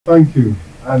Thank you,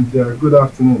 and good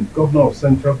afternoon. Governor of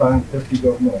Central Bank, Deputy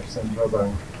Governor of Central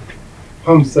Bank,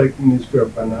 PAMSEC Ministry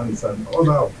of Finance, and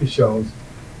other officials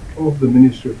of the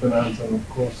Ministry of Finance, and of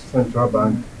course Central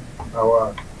Bank,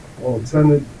 our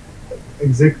alternate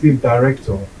Executive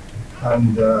Director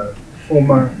and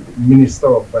former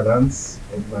Minister of Finance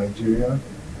of Nigeria,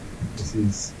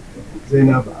 Mrs.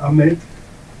 Zainab Ahmed,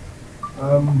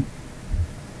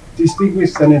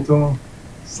 distinguished Senator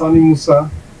Sani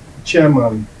Musa,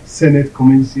 Chairman, Senate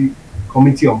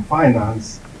Committee on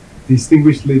Finance,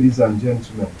 distinguished ladies and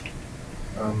gentlemen.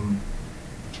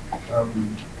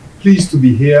 I'm pleased to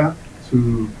be here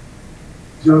to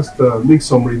just make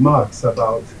some remarks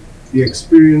about the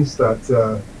experience that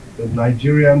the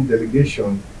Nigerian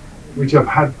delegation, which I've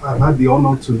had the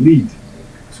honor to lead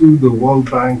to the World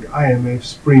Bank IMF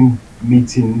spring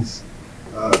meetings,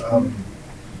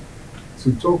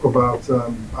 to talk about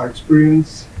our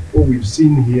experience, what we've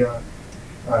seen here,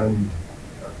 and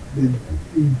the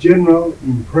general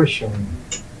impression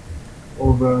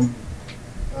of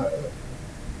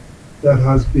that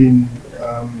has been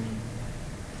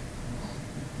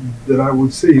that I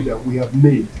would say that we have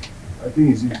made. I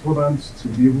think it's important to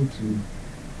be able to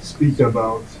speak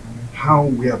about how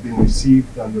we have been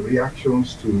received and the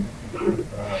reactions to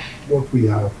what we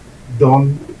have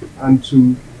done and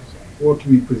to what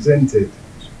we presented.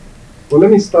 Well, let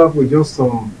me start with just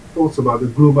some thoughts about the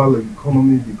global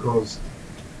economy, because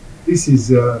this is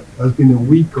has been a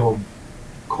week of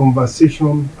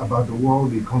conversation about the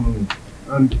world economy.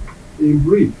 And in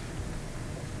brief,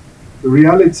 the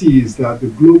reality is that the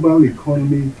global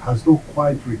economy has not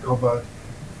quite recovered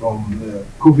from the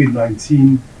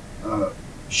COVID-19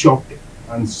 shock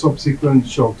and subsequent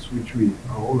shocks, which we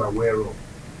are all aware of.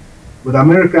 But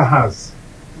America has.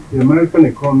 The American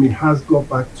economy has got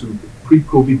back to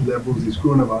pre-COVID levels. It's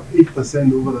grown about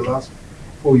 8% over the last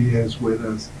 4 years,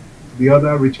 whereas the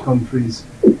other rich countries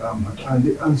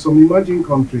and some emerging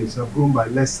countries have grown by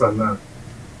less than that.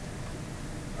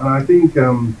 And I think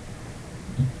the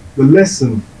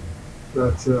lesson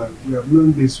that we have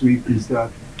learned this week is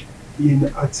that in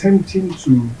attempting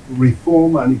to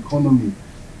reform an economy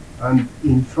and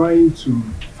in trying to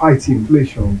fight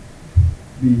inflation,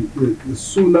 the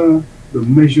sooner the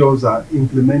measures are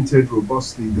implemented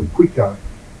robustly, the quicker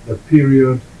the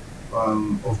period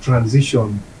of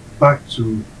transition back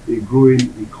to a growing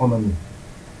economy.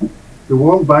 The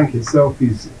World Bank itself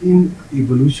is in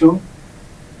evolution,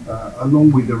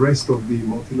 along with the rest of the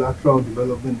multilateral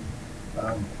development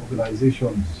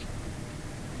organizations.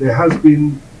 There has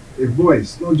been a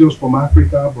voice, not just from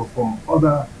Africa, but from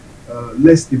other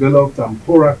less developed and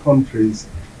poorer countries,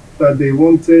 that they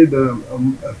wanted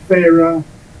a fairer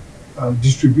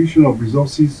distribution of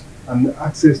resources and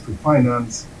access to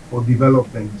finance for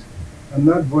development. And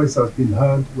that voice has been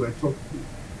heard.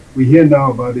 We hear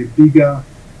now about a bigger,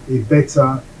 a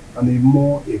better, and a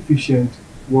more efficient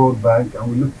World Bank, and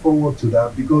we look forward to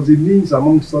that, because it means,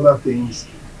 amongst other things,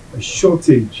 a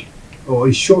shortage or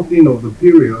a shortening of the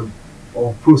period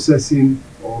of processing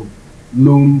of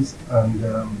loans and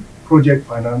project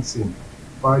financing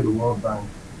by the World Bank.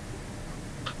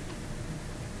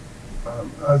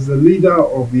 As the leader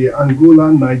of the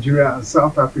Angola, Nigeria, and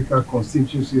South Africa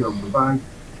constituency of the bank,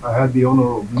 I had the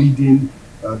honor of leading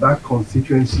that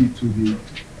constituency to the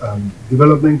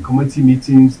development committee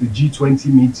meetings, the G20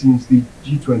 meetings, the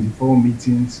G24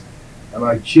 meetings, and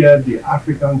I chaired the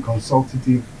African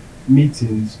consultative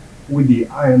meetings with the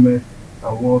IMF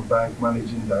and World Bank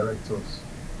managing directors,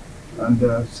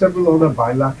 and several other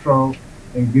bilateral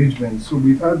engagements. So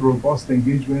we've had robust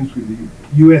engagements with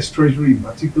the US Treasury, in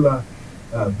particular,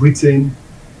 Britain,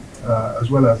 as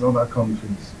well as other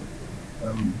countries.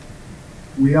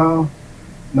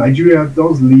 Nigeria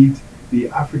does lead the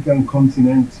African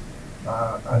continent,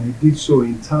 and it did so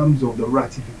in terms of the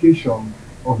ratification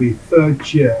of a third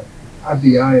chair at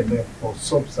the IMF for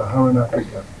Sub-Saharan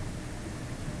Africa.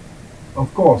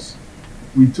 Of course,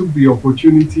 we took the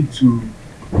opportunity to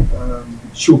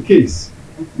showcase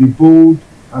the bold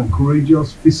and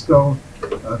courageous fiscal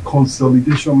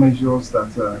consolidation measures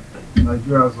that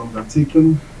Nigeria has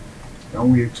undertaken,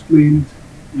 and we explained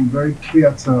in very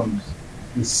clear terms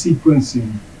the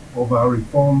sequencing of our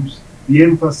reforms, the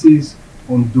emphasis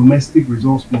on domestic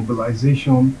resource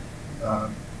mobilization,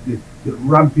 the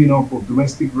ramping up of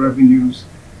domestic revenues,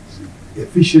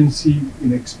 efficiency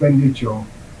in expenditure,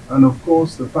 and of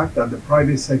course the fact that the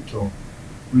private sector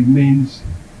remains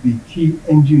the key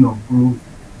engine of growth,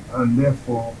 and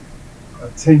therefore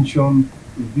attention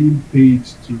is being paid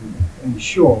to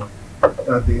ensure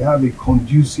that they have a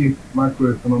conducive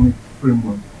macroeconomic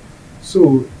framework.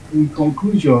 So in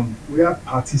conclusion, we have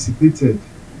participated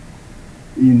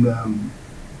in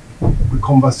the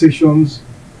conversations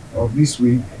of this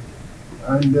week.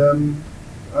 And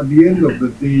at the end of the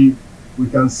day, we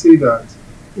can say that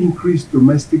increased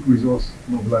domestic resource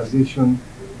mobilization,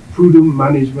 prudent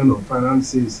management of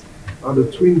finances are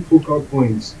the twin focal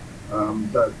points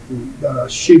that are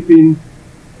shaping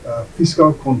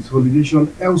fiscal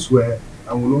consolidation elsewhere,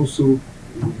 and will also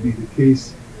be the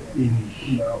case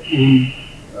in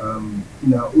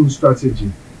our own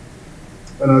strategy.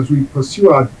 And as we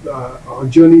pursue our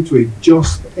journey to a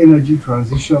just energy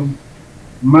transition,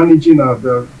 managing our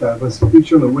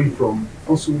diversification away from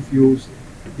fossil fuels,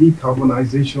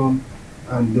 decarbonization,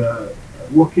 and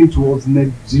working towards net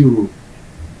zero,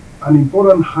 an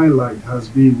important highlight has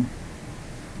been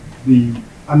the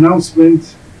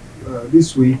announcement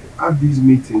this week at these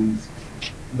meetings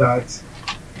that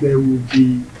there will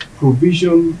be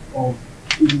provision of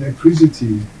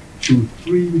electricity to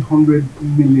 300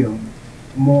 million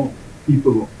more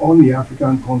people on the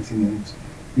African continent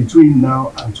between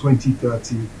now and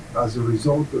 2030 as a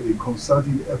result of a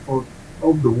concerted effort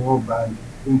of the World Bank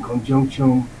in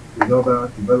conjunction with other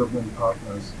development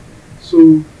partners.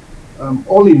 So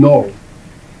all in all,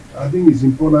 I think it's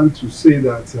important to say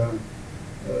that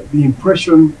the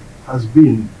impression has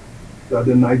been that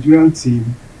the Nigerian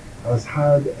team has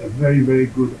had a very, very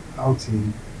good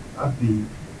outing at the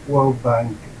World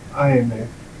Bank IMF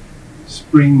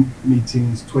Spring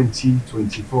Meetings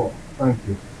 2024. Thank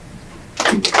you.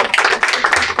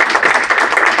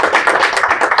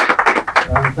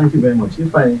 Thank you very much.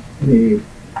 If I may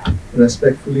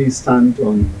respectfully stand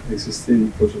on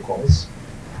existing protocols.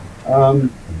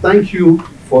 Thank you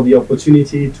for the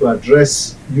opportunity to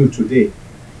address you today.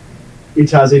 It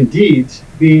has indeed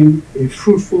been a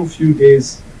fruitful few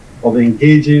days of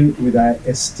engaging with our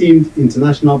esteemed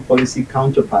international policy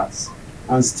counterparts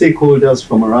and stakeholders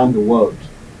from around the world,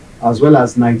 as well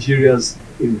as Nigeria's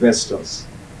investors.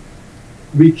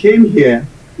 We came here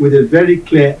with a very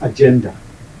clear agenda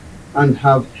and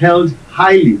have held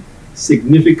highly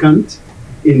significant,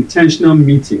 intentional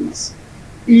meetings,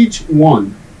 each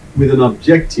one with an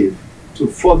objective to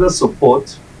further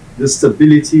support the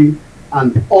stability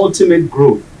and ultimate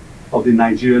growth of the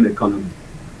Nigerian economy.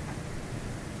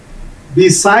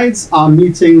 Besides our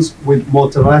meetings with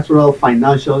multilateral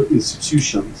financial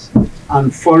institutions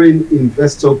and foreign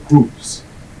investor groups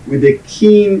with a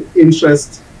keen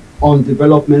interest on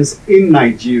developments in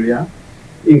Nigeria,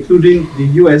 including the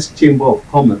U.S. Chamber of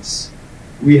Commerce,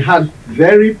 we had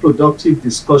very productive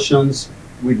discussions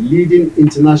with leading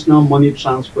international money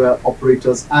transfer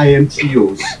operators,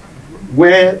 IMTOs,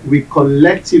 where we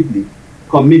collectively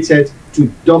committed to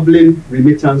doubling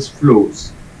remittance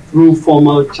flows through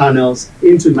formal channels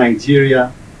into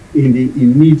Nigeria in the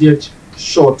immediate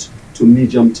short to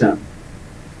medium term.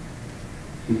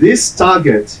 This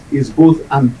target is both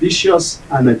ambitious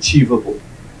and achievable,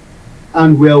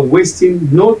 and we are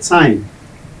wasting no time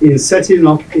in setting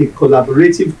up a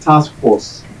collaborative task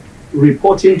force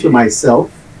reporting to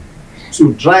myself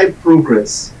to drive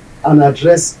progress and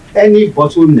address any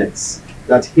bottlenecks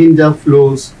that hinder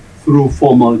flows through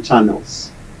formal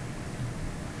channels.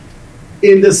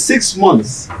 In the 6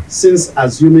 months since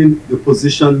assuming the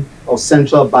position of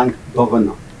central bank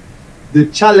governor, the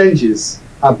challenges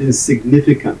have been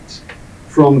significant,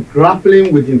 from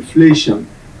grappling with inflation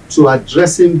to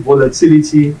addressing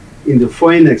volatility in the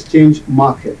foreign exchange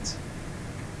market.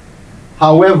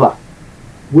 However,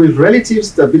 with relative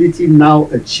stability now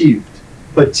achieved,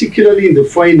 particularly in the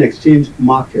foreign exchange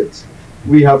market,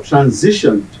 we have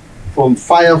transitioned from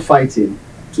firefighting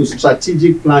to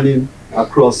strategic planning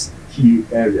across key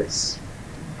areas.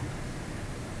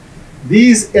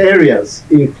 These areas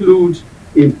include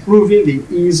improving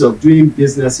the ease of doing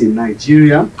business in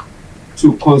Nigeria,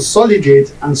 to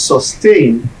consolidate and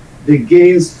sustain the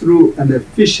gains through an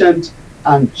efficient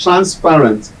and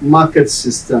transparent market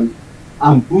system,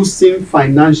 and boosting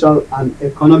financial and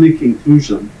economic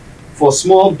inclusion for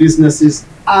small businesses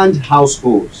and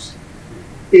households,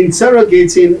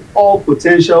 interrogating all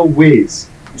potential ways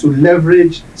to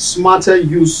leverage smarter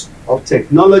use of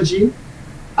technology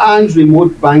and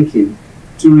remote banking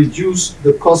to reduce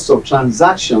the cost of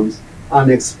transactions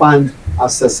and expand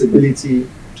accessibility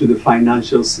to the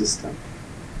financial system.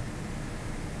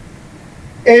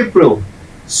 April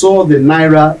saw the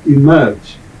Naira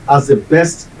emerge as the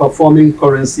best performing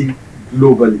currency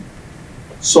globally,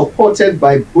 supported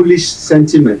by bullish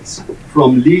sentiments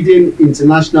from leading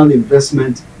international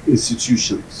investment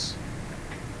institutions.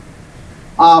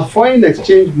 Our foreign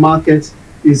exchange market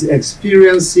is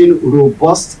experiencing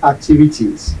robust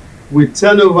activities, with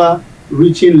turnover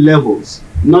reaching levels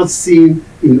not seen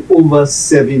in over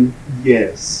 7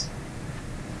 years.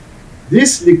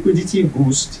 This liquidity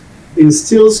boost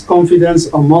instills confidence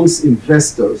amongst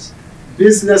investors,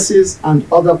 businesses, and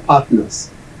other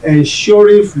partners,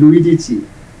 ensuring fluidity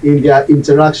in their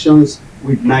interactions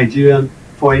with Nigerian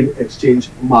foreign exchange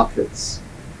markets.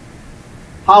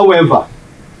 However,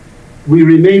 we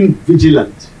remain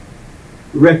vigilant,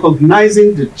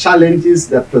 recognizing the challenges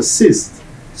that persist,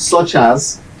 such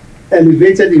as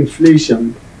elevated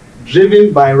inflation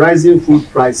driven by rising food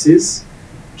prices,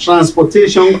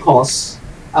 transportation costs,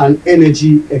 and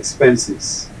energy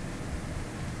expenses.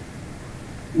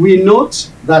 We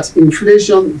note that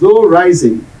inflation, though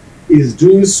rising, is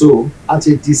doing so at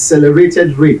a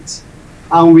decelerated rate,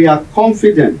 and we are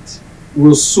confident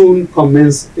will soon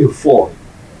commence a fall.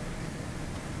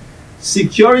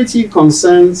 Security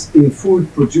concerns in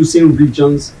food-producing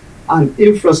regions and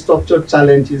infrastructure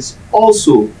challenges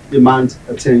also demand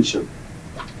attention.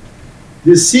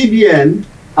 The CBN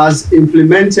has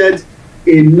implemented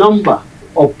a number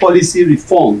of policy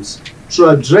reforms to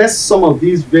address some of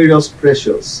these various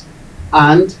pressures,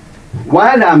 and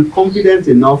while I'm confident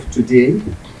enough today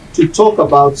to talk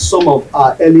about some of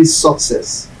our early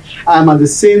success, I'm at the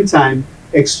same time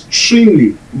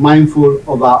extremely mindful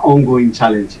of our ongoing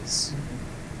challenges.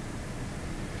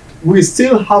 We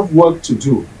still have work to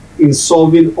do in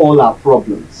solving all our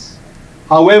problems.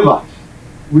 However,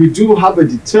 we do have a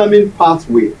determined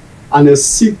pathway and a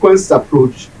sequenced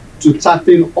approach to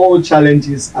tackling all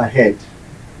challenges ahead,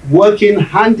 working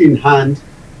hand in hand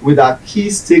with our key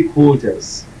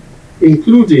stakeholders,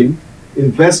 including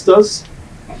investors,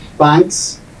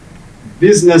 banks,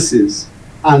 businesses,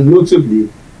 and notably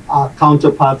our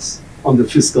counterparts on the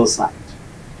fiscal side.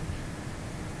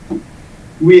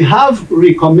 We have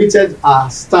recommitted our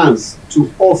stance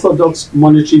to orthodox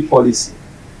monetary policy,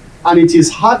 and it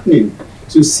is heartening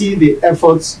to see the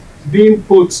efforts being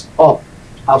put up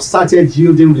have started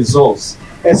yielding results,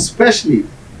 especially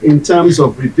in terms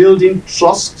of rebuilding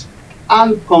trust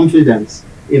and confidence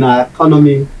in our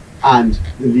economy and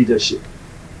the leadership.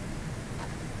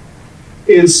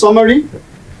 In summary,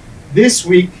 this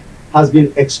week has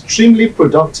been extremely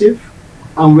productive,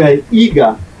 and we are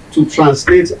eager to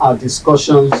translate our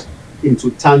discussions into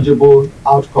tangible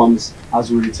outcomes as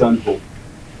we return home.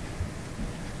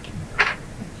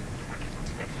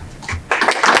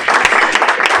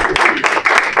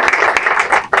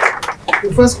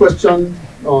 The first question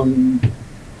on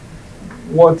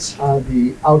what are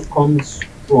the outcomes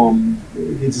from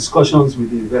the discussions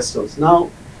with the investors. Now,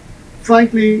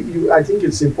 frankly, I think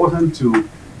it's important to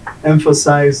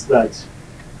emphasize that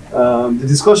the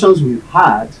discussions we've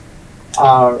had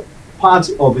are part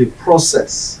of a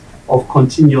process of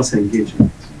continuous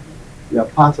engagement. They are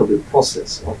part of a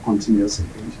process of continuous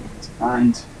engagement.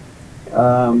 And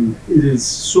it is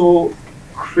so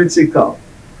critical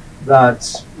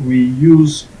that we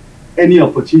use any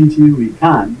opportunity we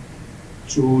can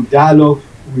to dialogue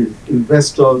with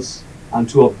investors and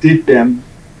to update them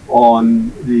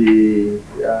on the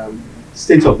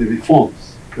state of the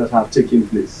reforms that have taken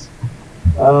place.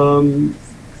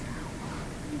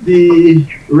 The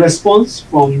response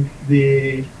from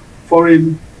the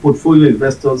foreign portfolio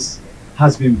investors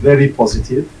has been very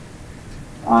positive,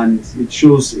 and it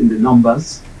shows in the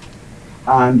numbers.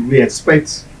 And we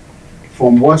expect,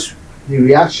 from what the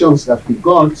reactions that we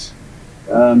got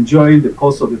during the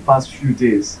course of the past few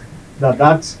days, that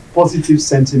that positive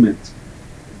sentiment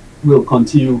will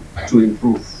continue to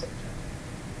improve.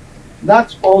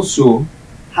 That also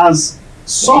has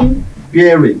some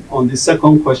bearing on the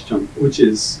second question, which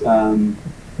is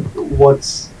what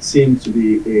seems to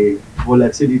be a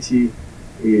volatility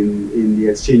in the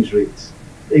exchange rate.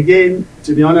 Again,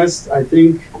 to be honest, I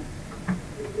think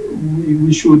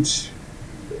we should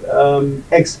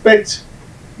expect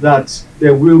that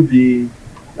there will be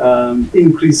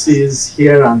increases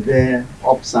here and there,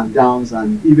 ups and downs,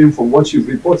 and even from what you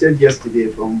reported yesterday,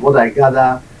 from what I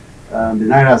gather, the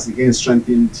Naira has again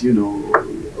strengthened,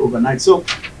 overnight. So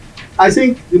I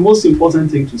think the most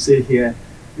important thing to say here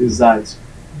is that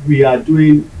we are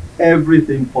doing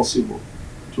everything possible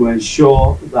to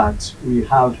ensure that we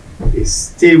have a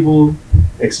stable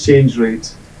exchange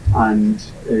rate, and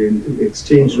an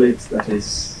exchange rate that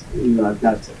is,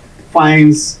 that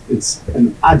finds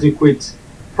an adequate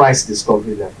price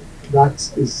discovery level. That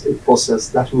is a process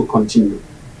that will continue.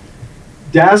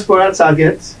 Diaspora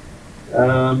target,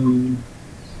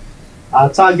 our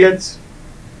target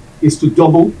is to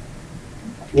double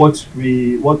what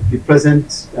the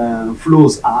present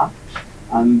flows are,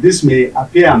 and this may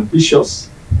appear ambitious,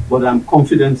 but I'm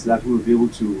confident that we'll be able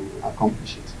to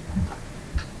accomplish it.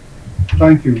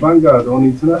 Thank you. Vanguard, on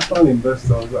international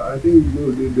investors, I think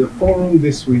the forum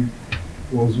this week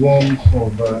was one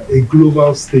of a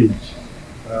global stage,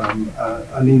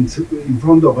 in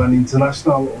front of an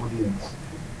international audience.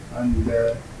 And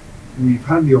we've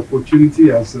had the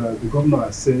opportunity, as the governor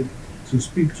has said, to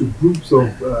speak to groups of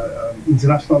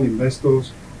international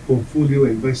investors, portfolio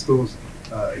investors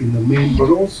in the main, but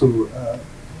also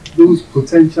those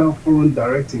potential foreign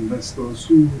direct investors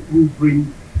who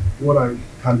bring what I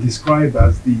can describe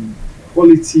as the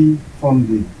quality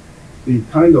funding, the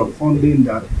kind of funding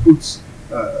that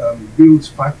builds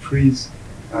factories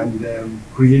and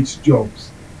creates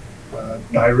jobs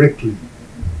directly.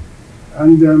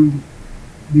 And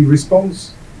the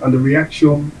response and the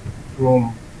reaction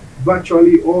from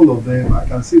virtually all of them, I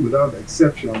can say without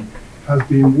exception, has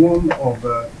been one of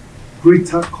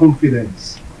greater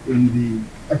confidence in the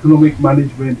economic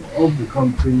management of the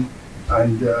country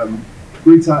and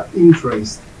greater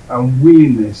interest and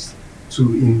willingness to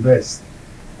invest.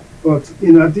 But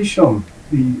in addition,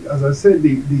 as I said,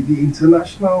 the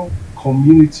international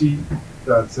community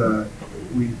that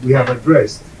we have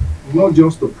addressed, not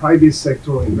just the private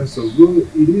sector investors, though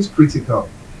it is critical.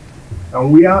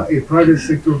 And we are a private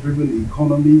sector driven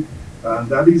economy, and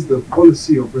that is the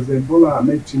policy of President Bola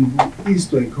Ahmed Tinubu, is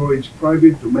to encourage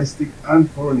private, domestic and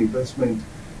foreign investment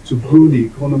to grow the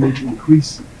economy,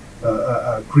 increase,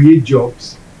 create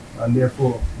jobs, and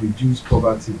therefore reduce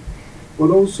poverty. But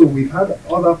also we've had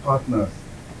other partners,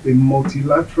 the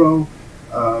multilateral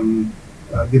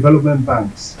development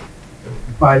banks,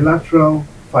 bilateral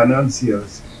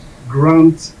financiers,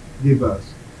 grant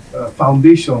givers,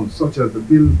 foundations such as the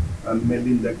Bill and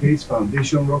Melinda Gates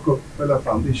Foundation, Rockefeller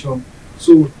Foundation.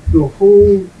 So the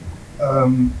whole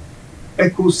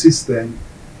ecosystem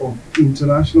of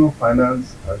international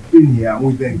finance has been here, and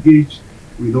we've engaged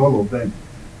with all of them.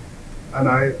 And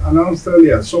I announced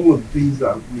earlier some of the things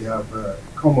that we have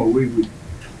come away with.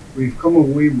 We've come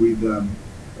away with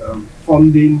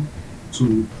funding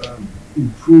to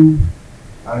improve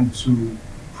and to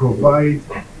provide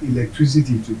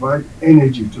electricity, to provide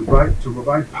energy, to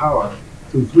provide power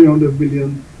to 300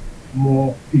 million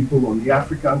more people on the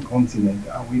African continent.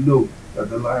 And we know that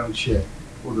the lion's share,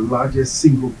 or the largest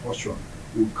single portion,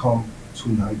 will come to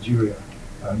Nigeria.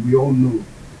 And we all know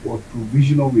what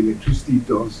provision of electricity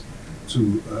does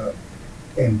to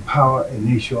empower a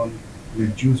nation,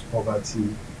 reduce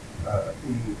poverty,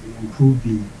 improve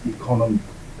the economy.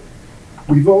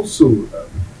 We've also,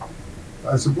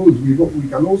 I suppose, we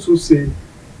can also say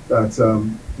that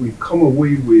we've come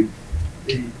away with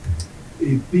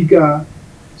a bigger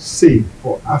say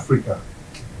for Africa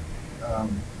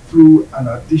through an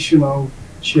additional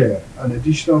chair, an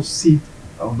additional seat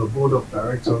on the board of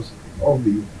directors of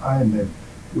the IMF.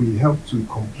 We helped to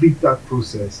complete that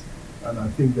process, and I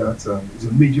think that is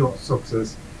a major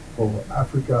success for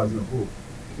Africa as a whole.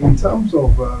 In terms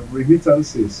of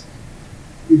remittances,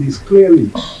 it is clearly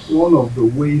one of the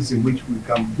ways in which we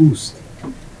can boost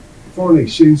foreign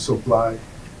exchange supply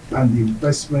and the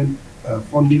investment,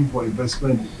 funding for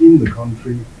investment in the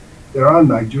country. There are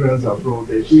Nigerians abroad,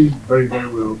 they're doing very, very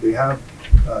well. They have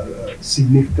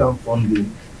significant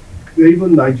funding. There are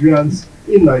even Nigerians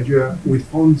in Nigeria with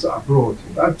funds abroad.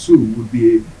 That too would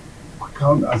be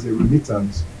count as a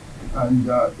remittance. And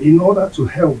in order to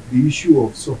help the issue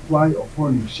of supply of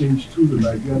foreign exchange to the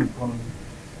Nigerian economy,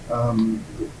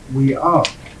 the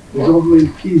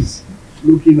government is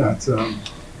looking at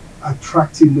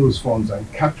attracting those funds and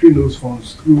capturing those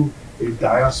funds through a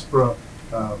diaspora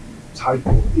type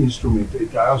of instrument, a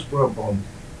diaspora bond.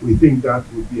 We think that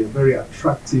would be a very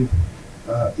attractive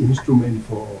instrument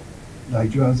for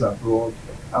Nigerians abroad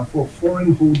and for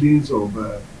foreign holdings of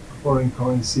foreign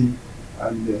currency.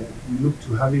 And we look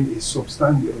to having a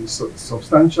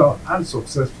substantial and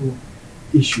successful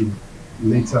issue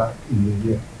later in the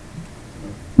year.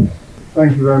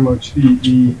 Thank you very much.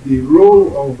 The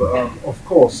role of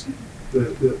course,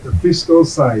 the fiscal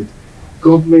side,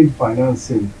 government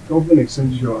financing, government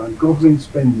expenditure, and government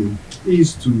spending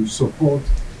is to support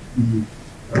the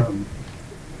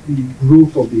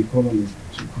growth of the economy,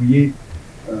 to create,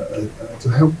 to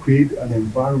help create an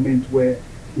environment where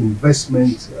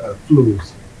investment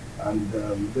flows, and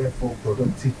therefore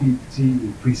productivity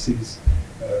increases,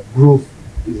 growth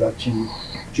is achieved,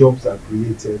 jobs are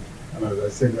created, and as I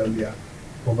said earlier,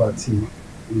 poverty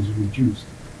is reduced.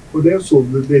 But also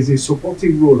there's a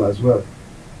supportive role as well.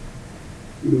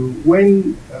 You know,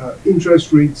 when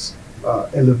interest rates are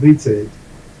elevated,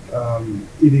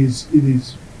 it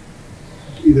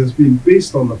has been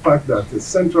based on the fact that the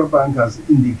central bank has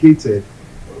indicated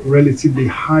relatively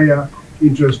higher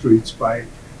interest rates by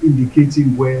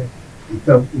indicating where it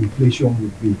felt inflation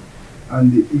would be.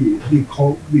 And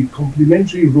the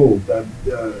complementary role that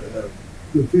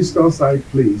the fiscal side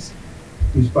plays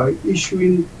is by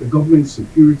issuing the government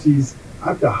securities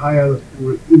at the higher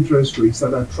interest rates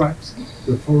that attracts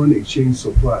the foreign exchange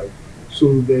supply.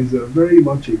 So there's a very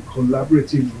much a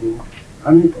collaborative role,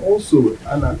 and also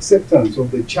an acceptance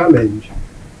of the challenge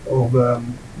of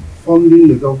funding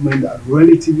the government at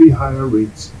relatively higher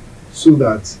rates, so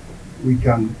that we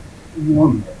can,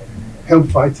 one, help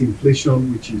fight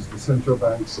inflation, which is the central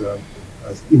bank's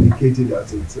has indicated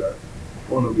as its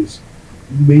one of its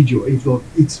major, if not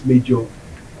its major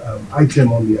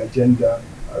item on the agenda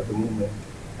at the moment,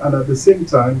 and at the same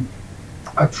time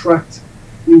attract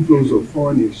inflows of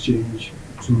foreign exchange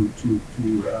to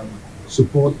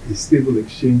support a stable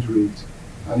exchange rate,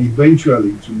 and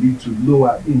eventually to lead to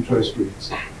lower interest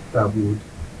rates that would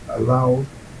allow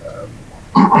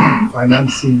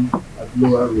financing at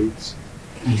lower rates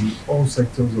in all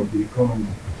sectors of the economy.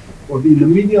 But in the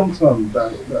medium term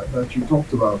that you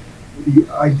talked about, the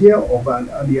idea of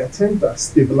and the attempt at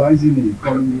stabilizing the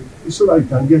economy is so that you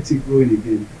can get it growing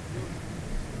again.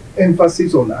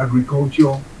 Emphasis on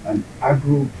agriculture and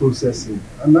agro-processing,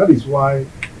 and that is why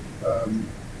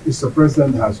Mr.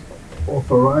 President has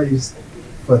authorized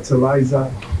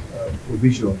fertilizer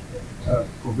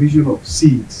provision of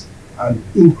seeds and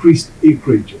increased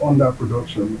acreage under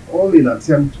production, all in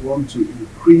attempt to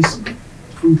increase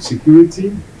food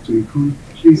security, to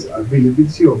increase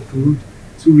availability of food,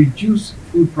 to reduce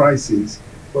food prices,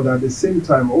 but at the same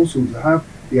time also to have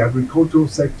the agricultural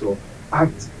sector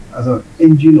act as an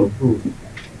engine of growth.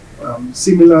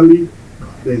 Similarly,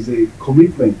 there's a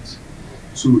commitment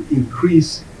to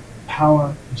increase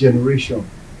power generation,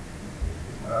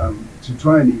 to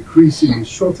try and increase in the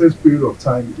shortest period of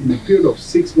time. In a period of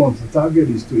 6 months, the target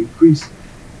is to increase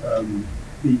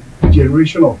the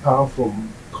generation of power from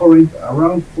current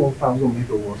around 4,000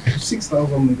 megawatts to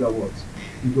 6,000 megawatts,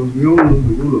 because we all know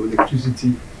the role of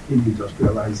electricity in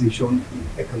industrialization, in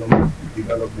economic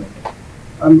development.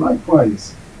 And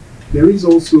likewise, there is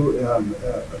also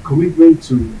a commitment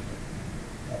to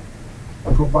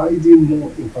providing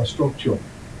more infrastructure,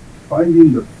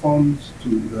 finding the funds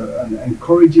and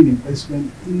encouraging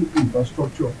investment in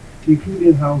infrastructure,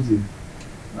 including housing.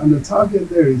 And the target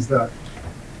there is that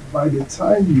by the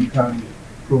time you can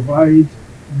provide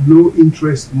low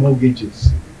interest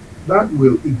mortgages, that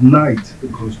will ignite the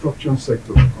construction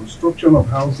sector, construction of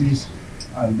houses,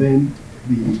 and then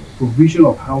the provision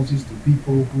of houses to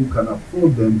people who can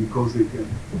afford them because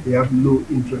they have low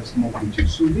interest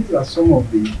mortgages. So these are some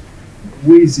of the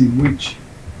ways in which,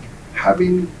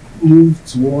 having moved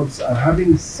towards and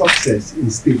having success in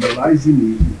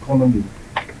stabilizing the economy,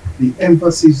 the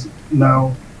emphasis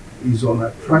now is on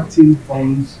attracting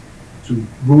funds to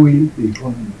growing the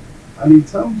economy. And in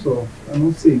terms of, I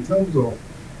must say, in terms of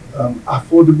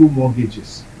affordable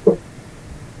mortgages,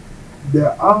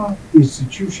 there are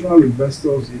institutional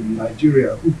investors in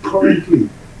Nigeria who currently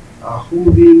are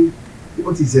holding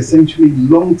what is essentially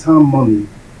long-term money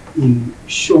in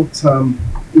short-term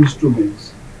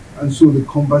instruments. And so the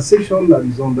conversation that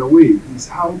is underway is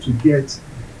how to get,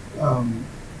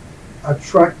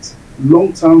 attract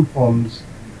long-term funds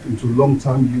into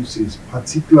long-term uses,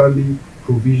 particularly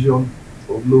provision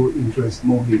of low-interest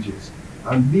mortgages.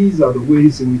 And these are the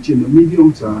ways in which in the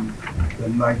medium term, the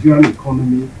Nigerian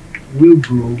economy will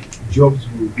grow, jobs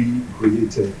will be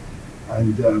created.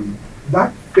 And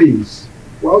that phase,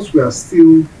 whilst we are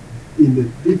still in the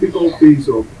difficult phase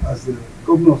of, as the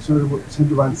governor of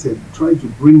Central Bank said, trying to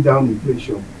bring down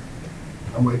inflation,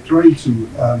 and we're trying to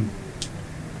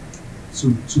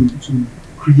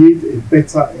create a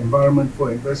better environment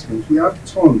for investment, we have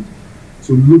turned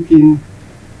to looking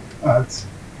at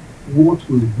what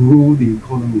will grow the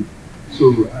economy.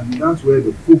 So, and that's where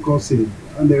the focus is.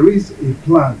 And there is a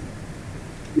plan,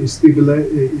 a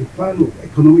plan of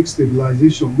economic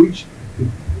stabilization, which the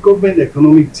government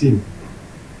economic team,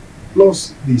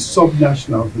 plus the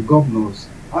subnationals, the governors,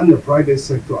 and the private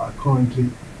sector are currently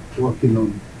working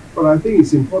on. But I think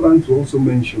it's important to also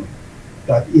mention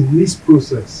that in this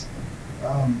process,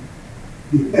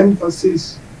 the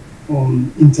emphasis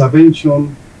on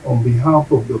intervention on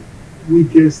behalf of the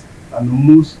weakest and the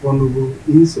most vulnerable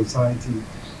in society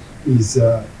is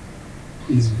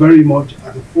very much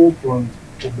at the forefront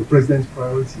of the president's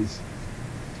priorities.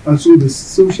 And so the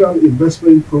social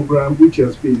investment program, which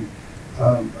has been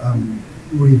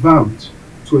revamped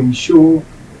to ensure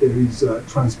there is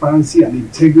transparency and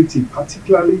integrity,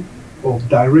 particularly of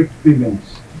direct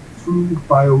payments through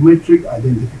biometric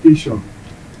identification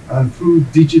and through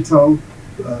digital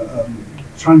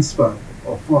transfer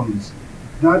of funds,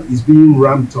 that is being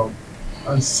ramped up.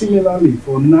 And similarly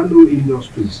for nano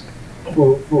industries,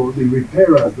 for the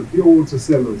repairers, the pure water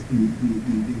sellers,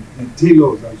 the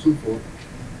tailors and so forth,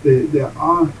 there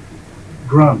are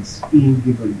grants being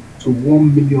given to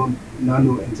 1 million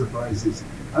nano enterprises.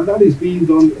 And that is being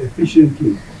done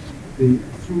efficiently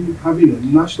through having a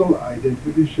national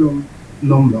identification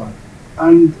number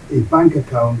and a bank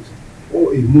account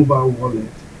or a mobile wallet.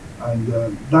 And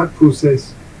that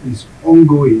process is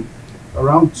ongoing.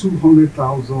 Around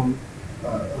 200,000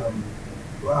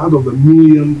 out of the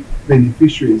million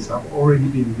beneficiaries have already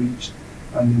been reached,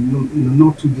 and in the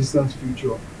not too distant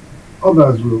future,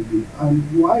 others will be. And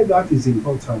why that is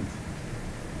important?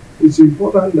 It's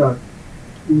important that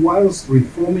whilst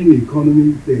reforming the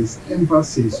economy, there is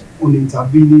emphasis on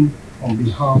intervening on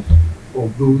behalf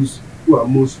of those who are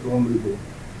most vulnerable.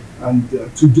 And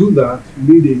to do that,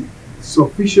 you need a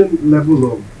sufficient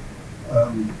level of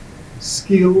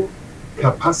skill,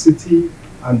 capacity,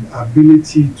 and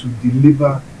ability to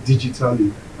deliver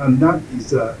digitally. And that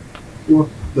is what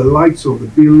the likes of the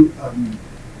Bill and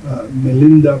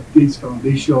Melinda Gates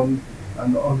Foundation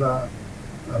and other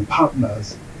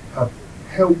partners have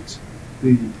helped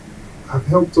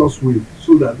us with,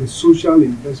 so that the social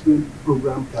investment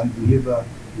program can deliver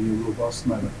in a robust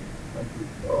manner. Thank you.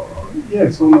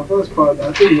 Yes, on the first part,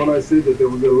 I think what I said, that there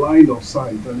was a line of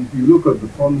sight, and if you look at the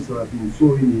funds that have been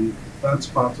flowing in, that's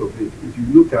part of it. If you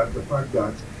look at the fact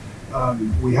that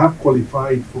we have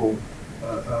qualified for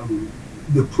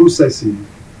the processing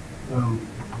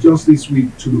just this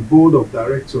week to the board of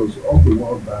directors of the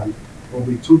World Bank of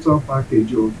a total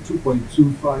package of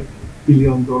 $2.25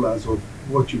 billion of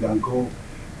what you can call,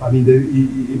 I mean,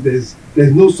 there's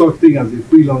no such thing as a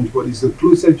free lunch, but it's the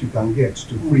closest you can get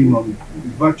to free money.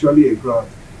 It's virtually a grant.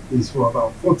 It's for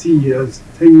about 40 years,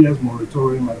 10 years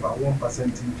moratorium at about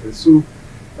 1% interest. So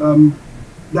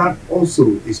that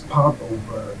also is part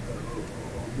of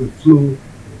the flow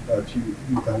that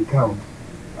you can count.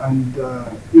 And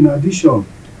in addition,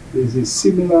 there's a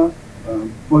similar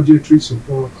budgetary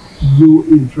support, low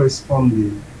interest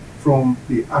funding from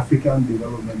the African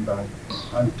Development Bank.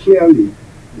 And clearly,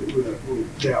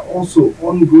 there are also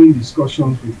ongoing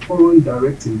discussions with foreign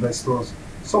direct investors.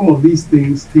 Some of these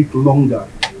things take longer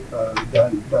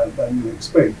than you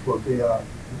expect, but they are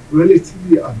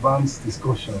relatively advanced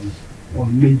discussions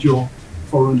on major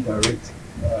foreign direct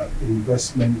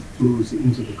investment flows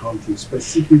into the country,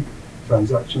 specific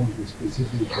transactions with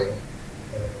specific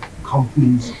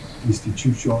companies,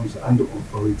 institutions, and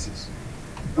authorities.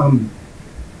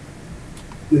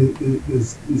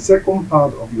 The second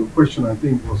part of your question, I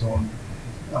think, was on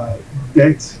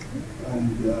debt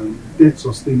and debt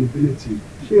sustainability.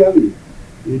 Clearly,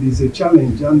 it is a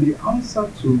challenge, and the answer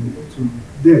to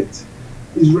debt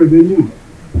is revenue.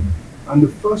 And the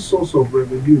first source of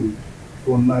revenue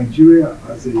for Nigeria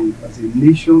as a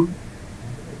nation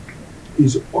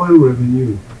is oil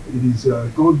revenue. It is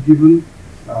a God-given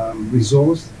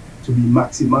resource to be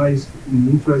maximized in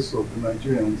the interest of the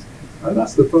Nigerians. And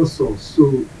that's the first source.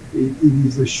 So it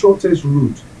is the shortest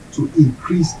route to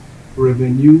increase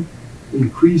revenue,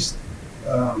 increased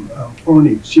foreign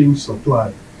exchange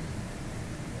supply.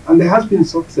 And there has been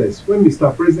success. When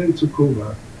Mr. President took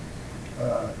over,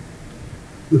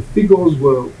 the figures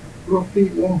were roughly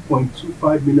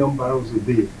 1.25 million barrels a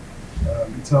day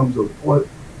in terms of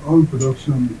oil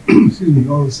production,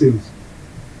 oil sales.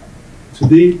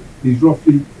 Today is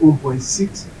roughly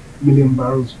 1.6 million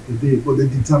barrels a day. But the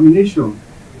determination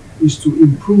is to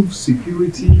improve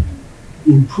security,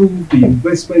 improve the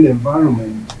investment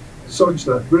environment, such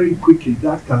that very quickly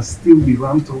that can still be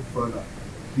ramped up further.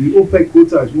 The OPEC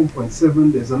quota is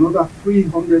 1.7. There's another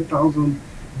 300,000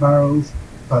 barrels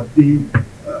per day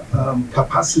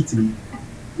capacity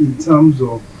in terms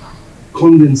of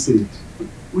condensate,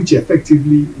 which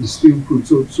effectively is still crude.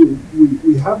 So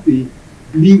we have the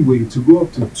leeway to go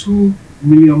up to 2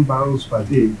 million barrels per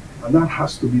day, and that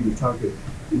has to be the target.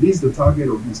 It is the target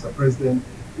of Mr. President.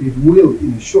 It will,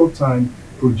 in a short time,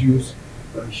 produce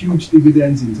huge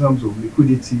dividends in terms of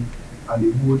liquidity, and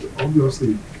it would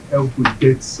obviously help with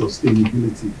debt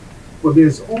sustainability. But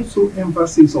there's also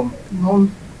emphasis on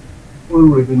non-oil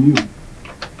revenue.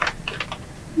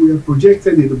 We have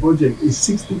projected in the budget a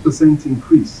 60%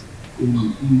 increase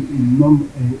in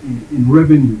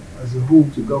revenue as a whole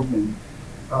to government.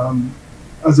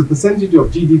 As a percentage of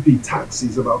GDP, tax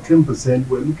is about 10%.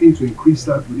 We're looking to increase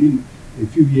that within a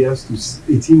few years to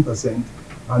 18%.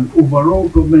 And overall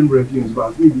government revenue is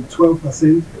about maybe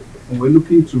 12%. And we're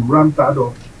looking to ramp that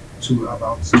up to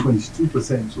about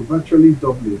 22%, so virtually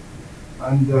doubling.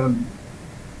 And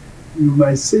you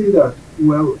might say that,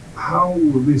 well, how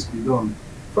will this be done?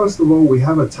 First of all, we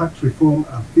have a tax reform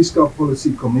and fiscal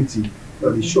policy committee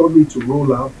that is shortly to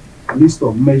roll out a list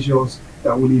of measures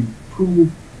that will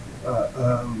improve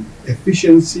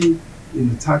efficiency in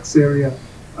the tax area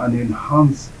and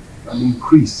enhance and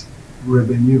increase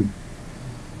revenue.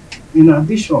 In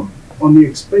addition, on the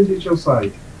expenditure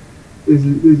side, there's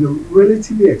a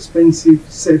relatively expensive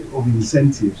set of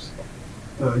incentives,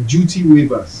 duty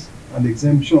waivers and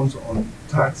exemptions on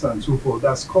tax and so forth,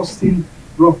 that's costing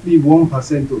roughly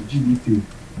 1% of GDP.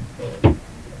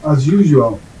 As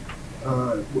usual,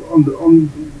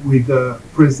 with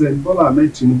President Bola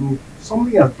Ahmed Tinubu,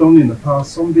 something I've done in the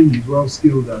past, something he's well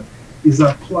skilled at, is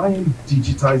applying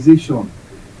digitization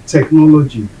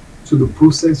technology to the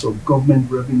process of government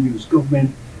revenues, the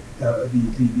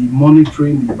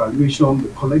monitoring, the evaluation, the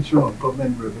collection of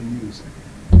government revenues.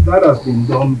 That has been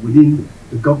done within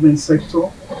the government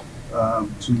sector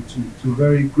to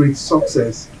very great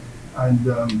success.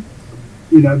 And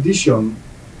in addition,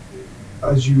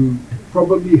 as you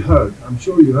probably heard, I'm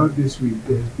sure you heard this week,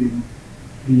 there's been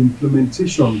the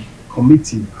implementation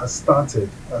committee has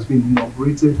been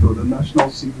inaugurated for the National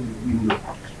Civil Window.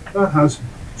 That has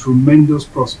tremendous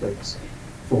prospects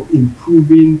for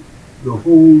improving the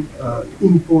whole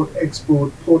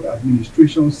import-export port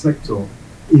administration sector,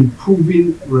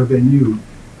 improving revenue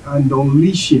and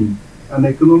unleashing an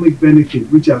economic benefit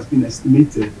which has been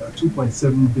estimated at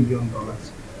 $2.7 billion.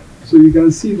 So you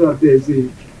can see that there's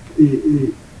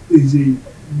a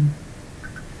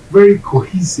very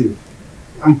cohesive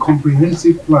and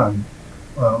comprehensive plan,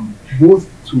 both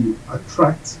to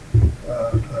attract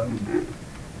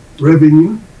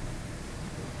revenue,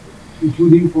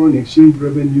 including foreign exchange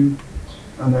revenue,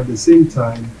 and at the same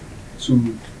time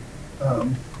to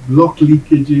block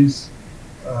leakages,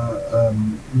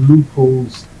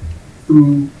 loopholes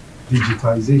through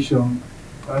digitization,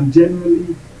 and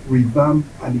generally revamp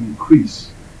and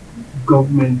increase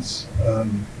government's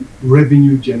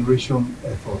revenue generation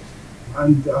effort.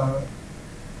 And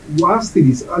whilst it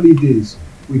is early days,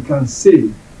 we can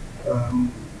say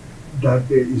that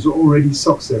there is already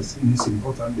success in this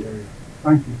important area.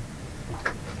 Thank you.